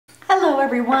Hello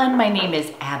everyone, my name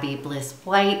is Abby Bliss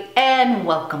White and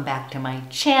welcome back to my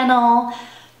channel.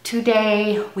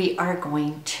 Today we are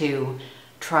going to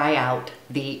try out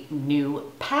the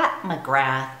new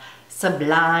PatMcGrath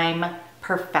Sublime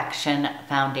Perfection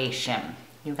Foundation.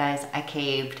 You guys, I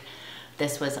caved.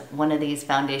 This was one of these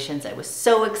foundations. I was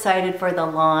so excited for the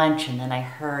launch, and then I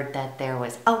heard that there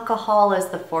was alcohol as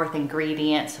the fourth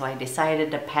ingredient, so I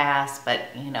decided to pass, but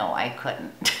you know, I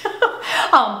couldn't.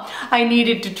 I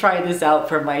needed to try this out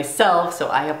for myself, so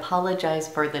I apologize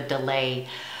for the delay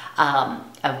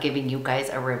of giving you guys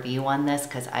a review on this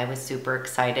because I was super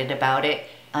excited about it.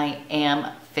 I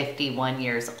am 51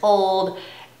 years old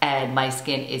and my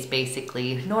skin is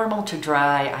basically normal to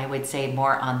dry. I would say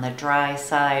more on the dry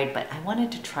side, but I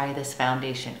wanted to try this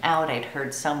foundation out. I'd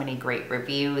heard so many great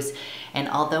reviews, and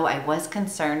although I was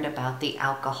concerned about the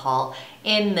alcohol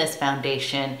in this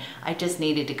foundation, I just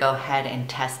needed to go ahead and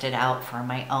test it out for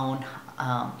my own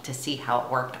to see how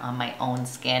it worked on my own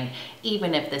skin,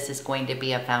 even if this is going to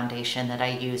be a foundation that I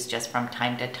use just from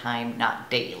time to time,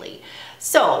 not daily.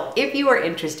 So if you are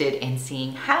interested in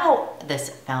seeing how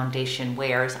this foundation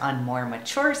wears on more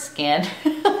mature skin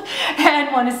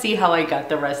and want to see how I got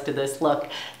the rest of this look,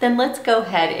 then let's go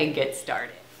ahead and get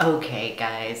started. Okay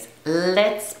guys,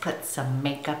 let's put some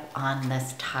makeup on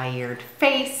this tired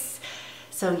face.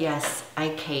 So yes, I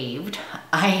caved.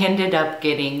 I ended up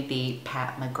getting the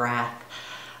PatMcGrath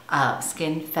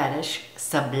Skin Fetish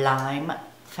Sublime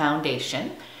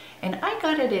Foundation, and I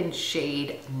got it in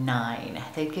shade 9.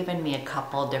 They've given me a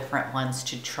couple different ones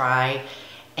to try,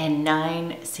 and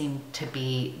 9 seemed to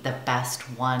be the best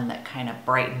one that kind of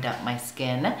brightened up my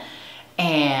skin.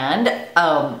 And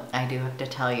I do have to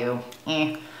tell you,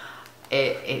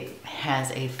 it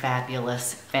has a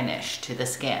fabulous finish to the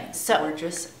skin. So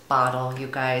gorgeous bottle, you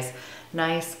guys.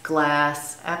 Nice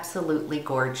glass, absolutely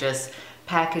gorgeous.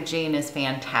 Packaging is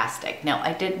fantastic. Now,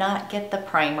 I did not get the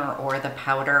primer or the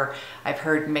powder. I've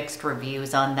heard mixed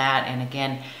reviews on that, and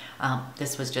again,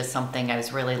 this was just something I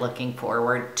was really looking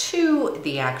forward to,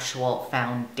 the actual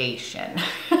foundation.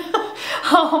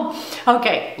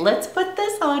 Okay, let's put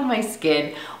this on my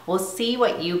skin. We'll see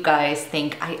what you guys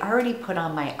think. I already put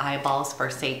on my eyeballs for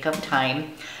sake of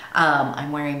time.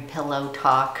 I'm wearing Pillow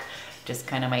Talk, just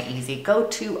kind of my easy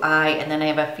go-to eye, and then I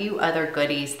have a few other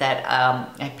goodies that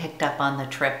I picked up on the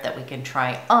trip that we can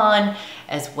try on,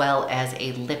 as well as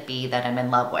a lippy that I'm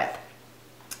in love with.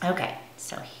 Okay,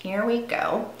 so here we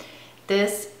go.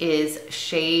 This is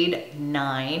shade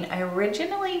 9. I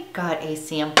originally got a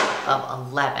sample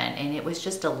of 11 and it was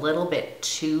just a little bit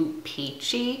too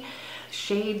peachy.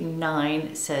 Shade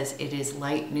 9 says it is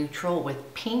light neutral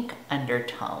with pink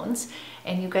undertones.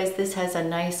 And you guys, this has a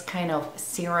nice kind of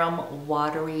serum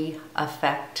watery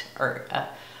effect, or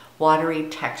watery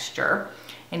texture.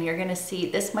 And you're gonna see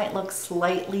this might look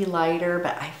slightly lighter,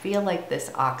 but I feel like this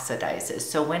oxidizes.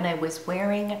 So when I was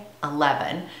wearing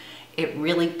 11, it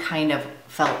really kind of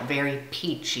felt very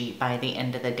peachy by the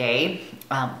end of the day.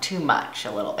 Too much,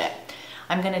 a little bit.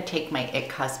 I'm gonna take my IT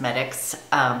Cosmetics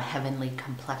Heavenly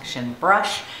Complexion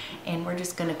brush, and we're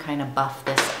just gonna kind of buff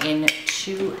this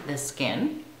into the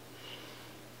skin.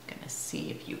 Gonna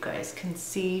see if you guys can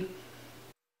see.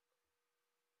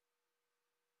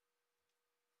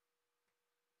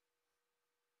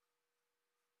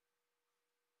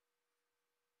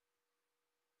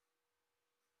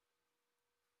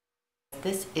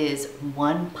 This is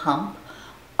one pump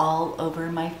all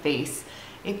over my face.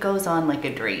 It goes on like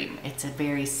a dream. It's a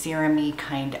very serum-y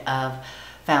kind of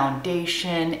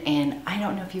foundation, and I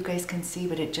don't know if you guys can see,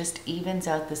 but it just evens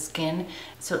out the skin.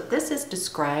 So this is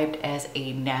described as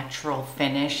a natural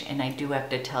finish, and I do have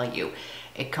to tell you,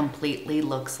 it completely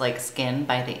looks like skin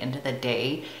by the end of the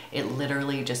day. It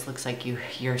literally just looks like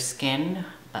your skin,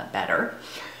 but better.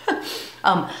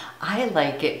 I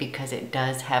like it because it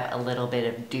does have a little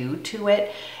bit of dew to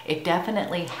it. It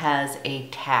definitely has a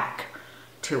tack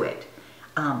to it.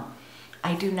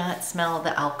 I do not smell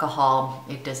the alcohol.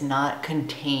 It does not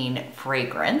contain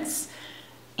fragrance,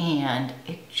 and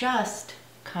it just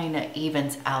kind of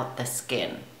evens out the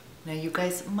skin. Now you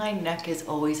guys, my neck is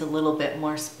always a little bit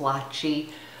more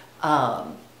splotchy.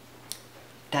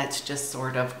 That's just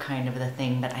sort of kind of the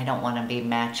thing, but I don't want to be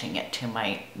matching it to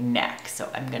my neck. So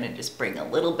I'm going to just bring a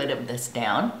little bit of this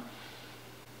down.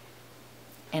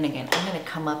 And again, I'm going to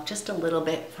come up just a little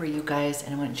bit for you guys,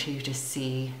 and I want you to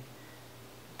see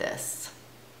this.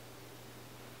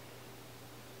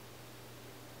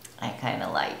 I kind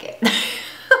of like it.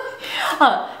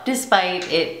 Despite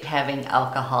it having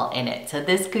alcohol in it. So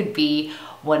this could be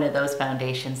one of those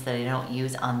foundations that I don't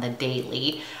use on the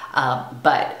daily.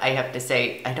 But I have to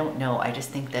say, I don't know, I just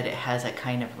think that it has a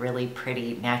kind of really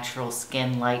pretty natural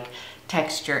skin-like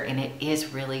texture, and it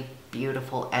is really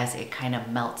beautiful as it kind of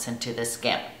melts into the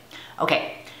skin.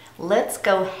 Okay, let's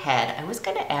go ahead. I was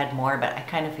gonna add more, but I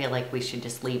kind of feel like we should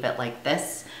just leave it like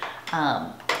this.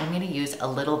 I'm gonna use a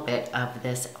little bit of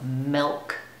this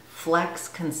Milk Flex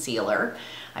Concealer.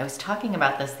 I was talking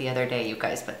about this the other day, you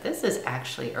guys, but this is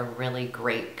actually a really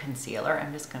great concealer.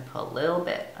 I'm just gonna put a little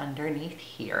bit underneath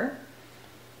here.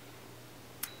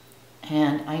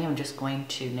 And I am just going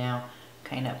to now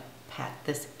kind of pat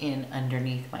this in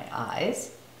underneath my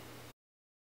eyes.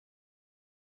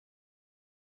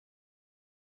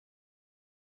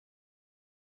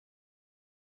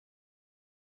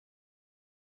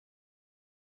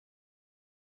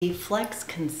 The Flex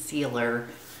Concealer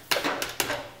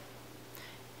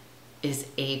is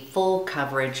a full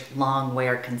coverage, long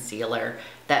wear concealer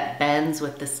that bends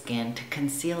with the skin to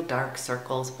conceal dark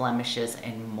circles, blemishes,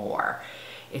 and more.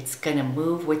 It's gonna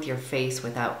move with your face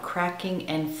without cracking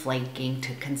and flaking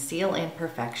to conceal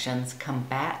imperfections,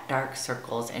 combat dark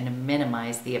circles, and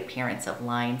minimize the appearance of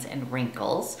lines and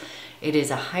wrinkles. It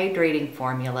is a hydrating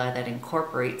formula that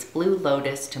incorporates blue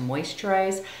lotus to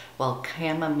moisturize, while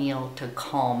chamomile to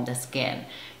calm the skin.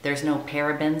 There's no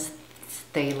parabens,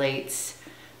 phthalates,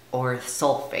 or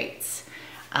sulfates.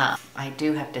 I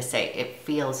do have to say it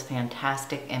feels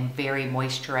fantastic and very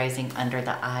moisturizing under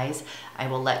the eyes. I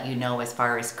will let you know as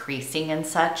far as creasing and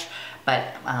such,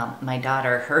 but my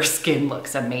daughter, her skin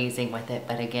looks amazing with it,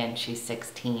 but again, she's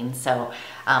 16. So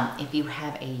if you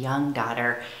have a young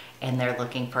daughter and they're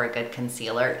looking for a good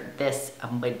concealer, this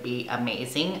would be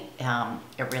amazing.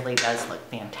 It really does look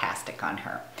fantastic on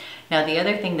her. Now, the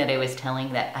other thing that I was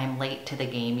telling that I'm late to the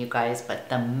game, you guys, but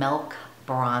the Milk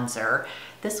bronzer,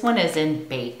 this one is in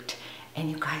Baked, and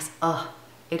you guys, oh,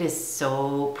 it is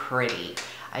so pretty.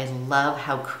 I love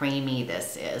how creamy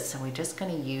this is. So we're just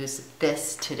gonna use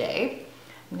this today.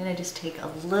 I'm gonna just take a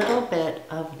little bit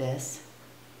of this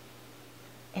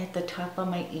at the top of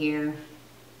my ear,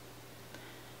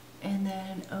 and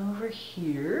then over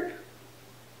here,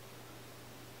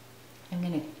 I'm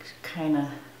gonna kind of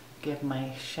give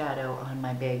my shadow on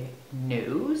my big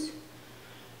nose,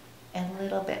 and a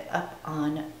little bit up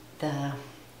on the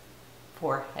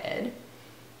forehead.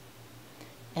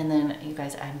 And then, you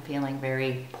guys, I'm feeling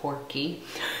very porky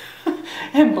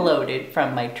and bloated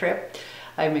from my trip.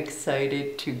 I'm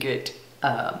excited to get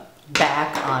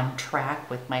back on track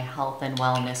with my health and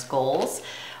wellness goals.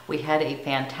 We had a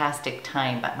fantastic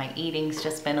time, but my eating's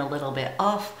just been a little bit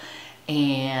off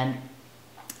and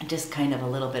just kind of a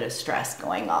little bit of stress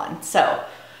going on. So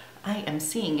I am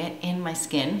seeing it in my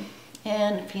skin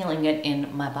and feeling it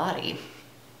in my body.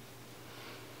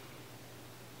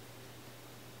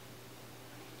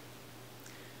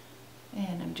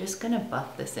 And I'm just gonna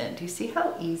buff this in. Do you see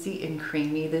how easy and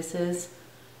creamy this is?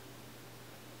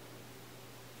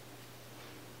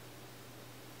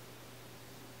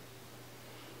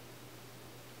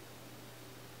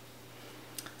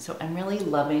 So I'm really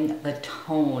loving the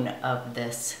tone of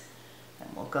this. And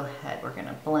we'll go ahead, we're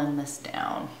gonna blend this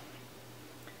down.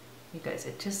 You guys,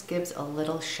 it just gives a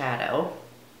little shadow.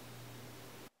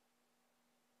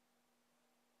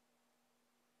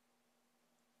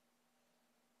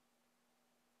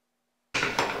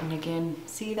 And again,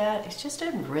 see that? It's just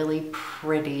a really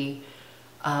pretty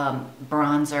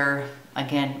bronzer.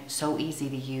 Again, so easy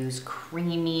to use,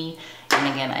 creamy. And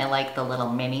again, I like the little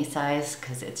mini size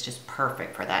because it's just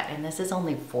perfect for that. And this is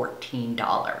only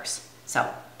 $14.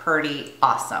 So pretty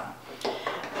awesome.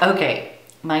 Okay,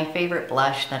 my favorite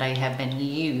blush that I have been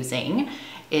using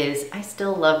is, I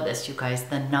still love this, you guys,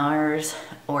 the NARS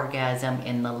Orgasm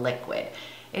in the liquid.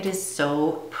 It is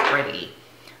so pretty.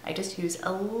 I just use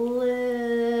a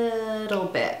little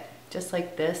bit, just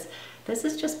like this. This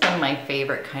has just been my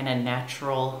favorite kind of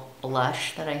natural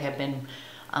blush that I have been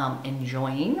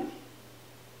enjoying.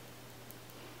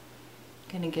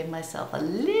 Gonna give myself a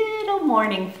little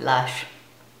morning flush.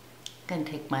 Gonna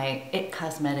take my IT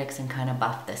Cosmetics and kind of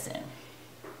buff this in.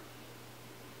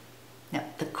 Now,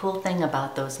 the cool thing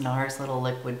about those NARS little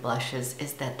liquid blushes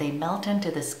is that they melt into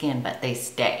the skin, but they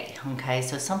stay, okay?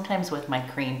 So sometimes with my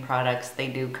cream products, they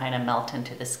do kind of melt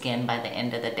into the skin by the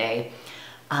end of the day.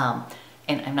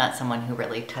 And I'm not someone who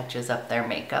really touches up their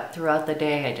makeup throughout the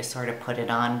day. I just sort of put it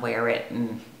on, wear it,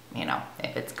 and you know,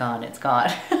 if it's gone, it's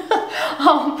gone.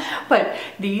 But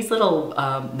these little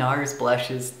NARS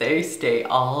blushes, they stay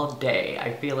all day.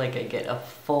 I feel like I get a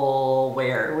full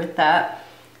wear with that.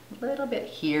 A little bit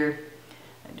here.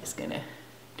 I'm just gonna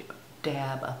do a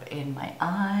dab up in my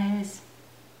eyes.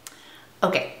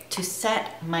 Okay, to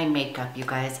set my makeup, you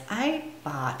guys, I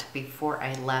bought before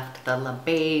I left the La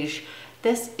Beige.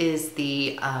 This is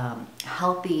the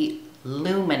Healthy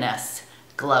Luminous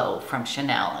Glow from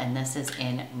Chanel, and this is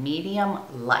in medium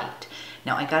light.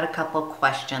 Now I got a couple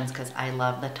questions because I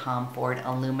love the Tom Ford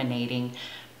Illuminating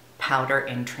Powder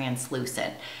in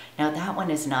Translucent. Now that one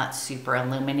is not super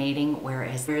illuminating,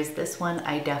 whereas this one,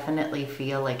 I definitely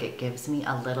feel like it gives me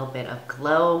a little bit of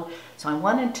glow. So I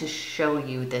wanted to show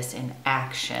you this in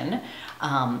action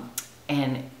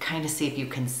and kind of see if you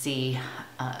can see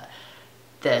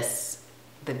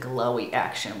the glowy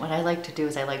action. What I like to do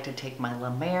is I like to take my La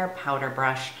Mer powder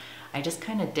brush. I just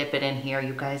kind of dip it in here,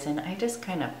 you guys, and I just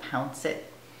kind of pounce it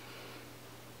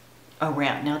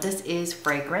around. Now this is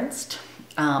fragranced,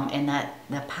 and that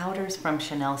the powders from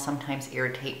Chanel sometimes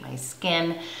irritate my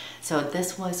skin. So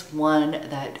this was one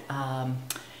that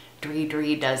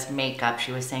Dre does makeup.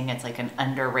 She was saying it's like an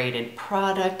underrated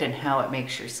product and how it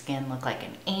makes your skin look like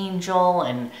an angel.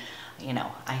 And you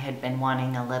know, I had been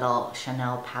wanting a little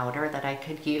Chanel powder that I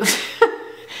could use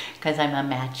because I'm a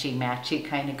matchy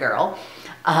kind of girl.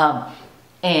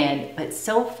 But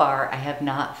so far I have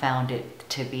not found it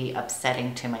to be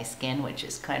upsetting to my skin, which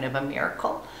is kind of a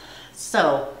miracle.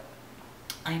 So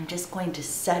I'm just going to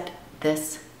set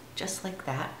this just like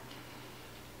that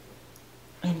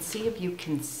and see if you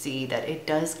can see that it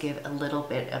does give a little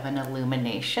bit of an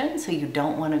illumination. So you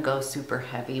don't want to go super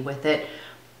heavy with it.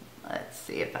 Let's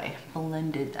see if I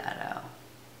blended that out.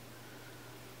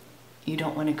 You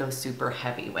don't want to go super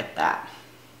heavy with that.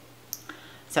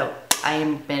 So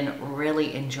I've been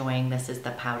really enjoying this. Is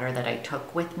the powder that I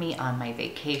took with me on my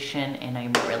vacation, and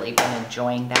I've really been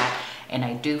enjoying that. And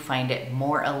I do find it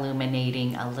more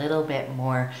illuminating, a little bit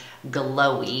more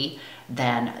glowy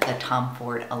than the Tom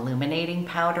Ford Illuminating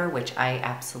Powder, which I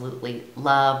absolutely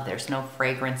love. There's no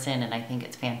fragrance in, and I think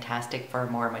it's fantastic for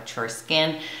more mature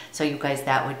skin. So you guys,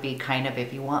 that would be kind of,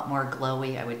 if you want more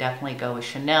glowy, I would definitely go with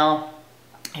Chanel.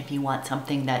 If you want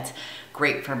something that's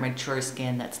great for mature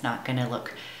skin, that's not gonna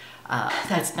look,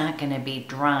 that's not gonna be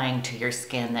drying to your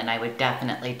skin, then I would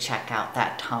definitely check out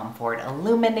that Tom Ford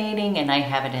Illuminating, and I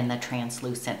have it in the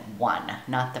translucent one,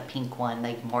 not the pink one,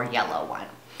 the more yellow one.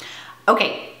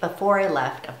 Okay, before I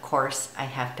left, of course, I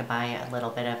have to buy a little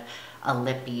bit of a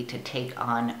lippy to take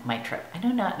on my trip. I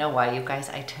do not know why, you guys.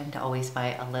 I tend to always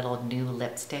buy a little new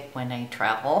lipstick when I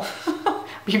travel,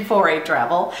 before I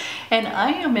travel. And I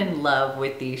am in love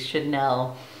with the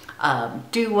Chanel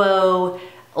Duo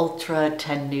Ultra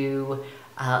Tenue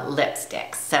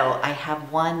lipsticks. So I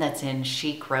have one that's in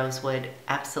Chic Rosewood.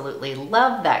 Absolutely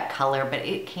love that color, but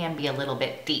it can be a little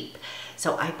bit deep.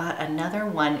 So I bought another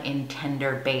one in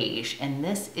Tender Beige, and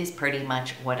this is pretty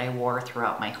much what I wore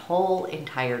throughout my whole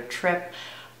entire trip.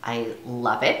 I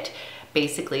love it.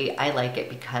 Basically, I like it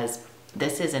because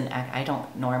this isn't, I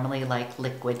don't normally like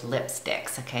liquid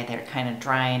lipsticks, okay? They're kind of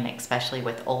dry, and especially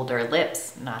with older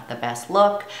lips, not the best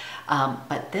look.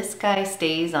 But this guy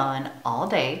stays on all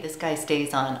day. This guy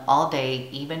stays on all day,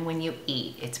 even when you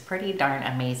eat. It's pretty darn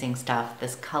amazing stuff.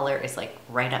 This color is like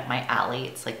right up my alley.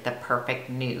 It's like the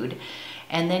perfect nude.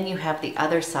 And then you have the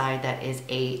other side that is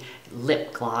a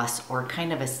lip gloss or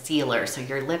kind of a sealer. So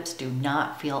your lips do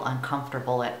not feel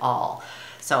uncomfortable at all.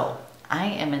 So I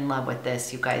am in love with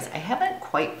this, you guys. I haven't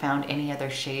quite found any other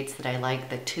shades that I like.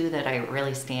 The two that I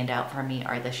really stand out for me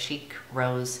are the Chic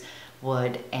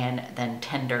Rosewood and then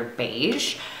Tender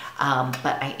Beige.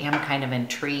 But I am kind of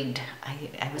intrigued.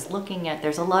 I was looking at,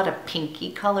 there's a lot of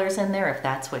pinky colors in there, if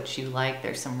that's what you like.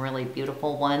 There's some really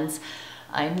beautiful ones.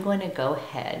 I'm going to go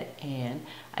ahead and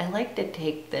I like to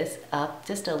take this up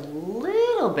just a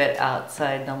little bit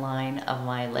outside the line of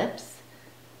my lips.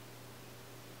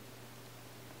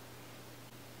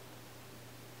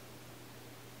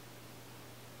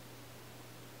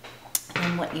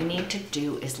 And what you need to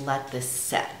do is let this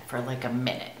set for like a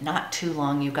minute. Not too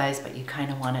long, you guys, but you kind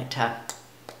of want it to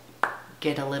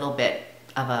get a little bit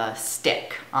of a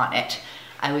stick on it.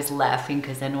 I was laughing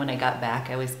because then when I got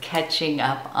back, I was catching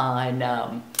up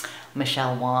on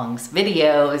Michelle Wong's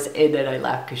videos, and then I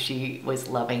laughed because she was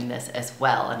loving this as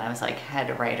well. And I was like, had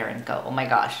to write her and go, oh my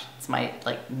gosh, it's my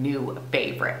like new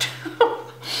favorite.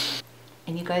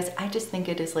 And you guys, I just think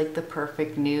it is like the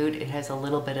perfect nude. It has a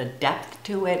little bit of depth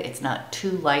to it. It's not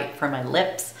too light for my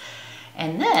lips.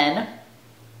 And then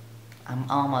I'm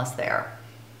almost there.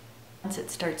 Once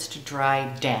it starts to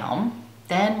dry down,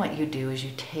 then what you do is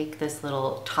you take this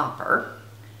little topper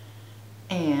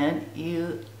and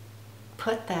you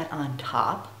put that on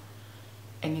top.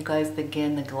 And you guys,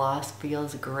 again, the gloss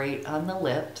feels great on the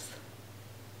lips.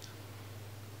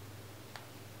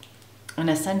 And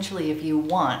essentially, if you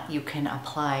want, you can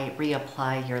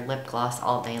reapply your lip gloss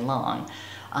all day long.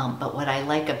 But what I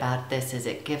like about this is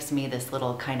it gives me this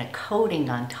little kind of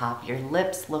coating on top. Your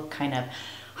lips look kind of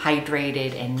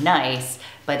hydrated and nice,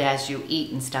 but as you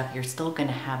eat and stuff, you're still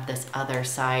gonna have this other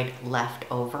side left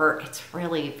over. It's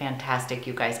really fantastic,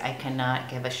 you guys. I cannot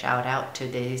give a shout out to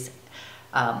these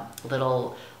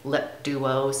little lip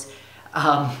duos.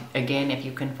 Again, if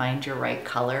you can find your right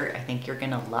color, I think you're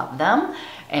gonna love them.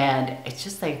 And it's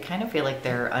just, I kind of feel like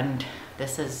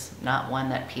this is not one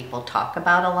that people talk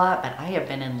about a lot, but I have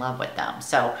been in love with them.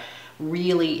 So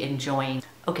really enjoying.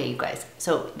 Okay, you guys,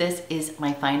 so this is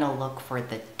my final look for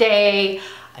the day.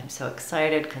 I'm so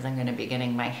excited because I'm gonna be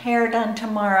getting my hair done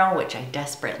tomorrow, which I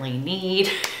desperately need.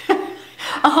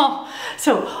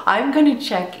 So I'm gonna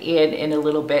check in a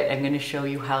little bit. I'm gonna show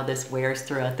you how this wears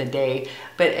throughout the day.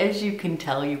 But as you can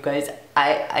tell, you guys,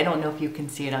 I don't know if you can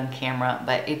see it on camera,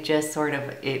 but it just sort of,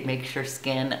 it makes your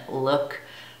skin look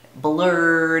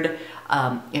blurred.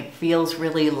 It feels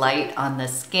really light on the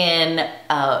skin.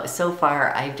 So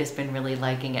far, I've just been really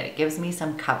liking it. It gives me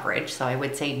some coverage, so I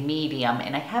would say medium,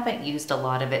 and I haven't used a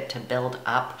lot of it to build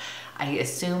up. I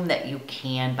assume that you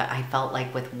can, but I felt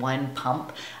like with one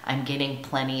pump, I'm getting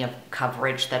plenty of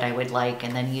coverage that I would like,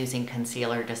 and then using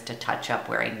concealer just to touch up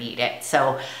where I need it.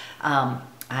 So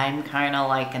I'm kind of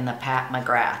liking the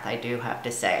PatMcGrath, I do have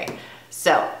to say.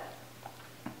 So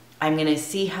I'm gonna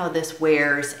see how this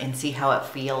wears and see how it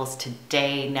feels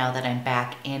today now that I'm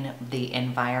back in the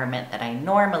environment that I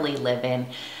normally live in.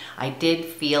 I did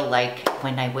feel like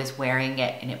when I was wearing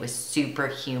it and it was super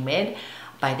humid,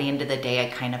 by the end of the day, I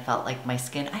kind of felt like my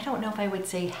skin, I don't know if I would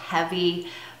say heavy,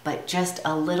 but just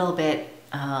a little bit,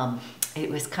 it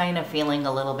was kind of feeling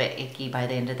a little bit icky by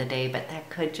the end of the day, but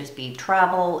that could just be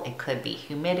travel. It could be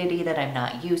humidity that I'm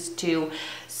not used to.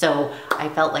 So I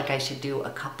felt like I should do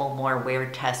a couple more wear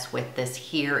tests with this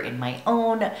here in my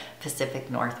own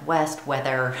Pacific Northwest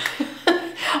weather.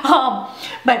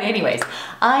 But anyways,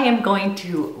 I am going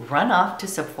to run off to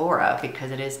Sephora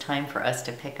because it is time for us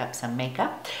to pick up some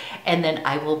makeup, and then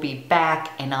I will be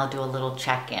back and I'll do a little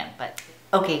check-in. But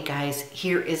okay guys,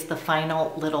 here is the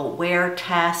final little wear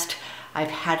test.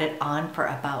 I've had it on for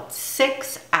about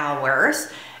 6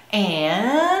 hours,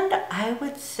 and I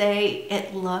would say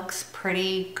it looks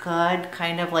pretty good,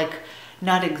 kind of like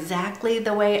not exactly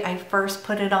the way I first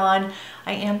put it on.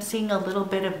 I am seeing a little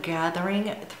bit of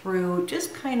gathering through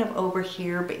just kind of over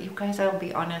here, but you guys, I'll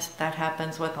be honest, that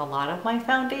happens with a lot of my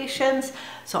foundations.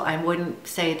 So I wouldn't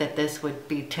say that this would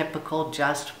be typical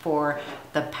just for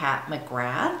the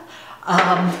PatMcGrath.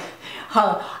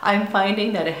 I'm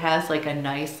finding that it has like a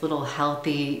nice little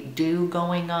healthy dew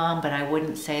going on, but I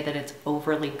wouldn't say that it's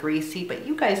overly greasy. But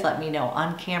you guys let me know.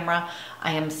 On camera,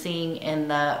 I am seeing in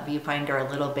the viewfinder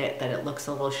a little bit that it looks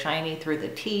a little shiny through the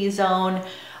T-zone.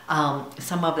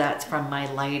 Some of that's from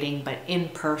my lighting, but in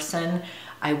person,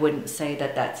 I wouldn't say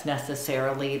that that's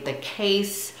necessarily the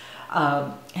case.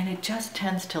 And it just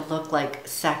tends to look like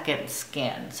second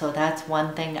skin. So that's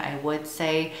one thing I would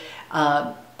say.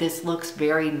 This looks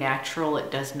very natural. It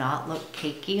does not look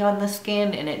cakey on the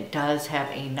skin, and it does have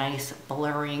a nice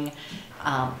blurring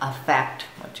effect,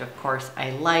 which of course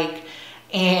I like.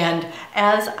 And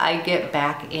as I get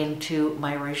back into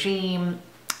my regime,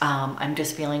 I'm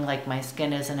just feeling like my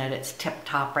skin isn't at its tip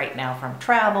top right now from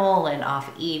travel and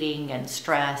off eating and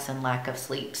stress and lack of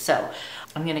sleep. So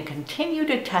I'm going to continue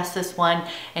to test this one,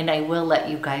 and I will let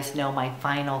you guys know my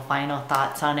final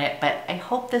thoughts on it. But I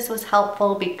hope this was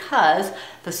helpful because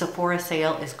the Sephora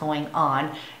sale is going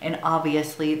on, and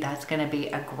obviously that's going to be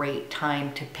a great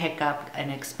time to pick up an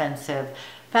expensive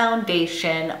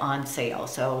foundation on sale.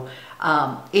 So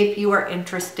if you are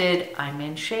interested, I'm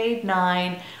in shade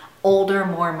 9. Older,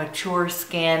 more mature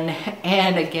skin.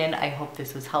 And again, I hope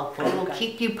this was helpful. I will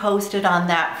keep you posted on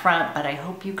that front, but I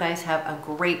hope you guys have a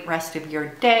great rest of your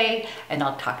day, and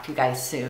I'll talk to you guys soon.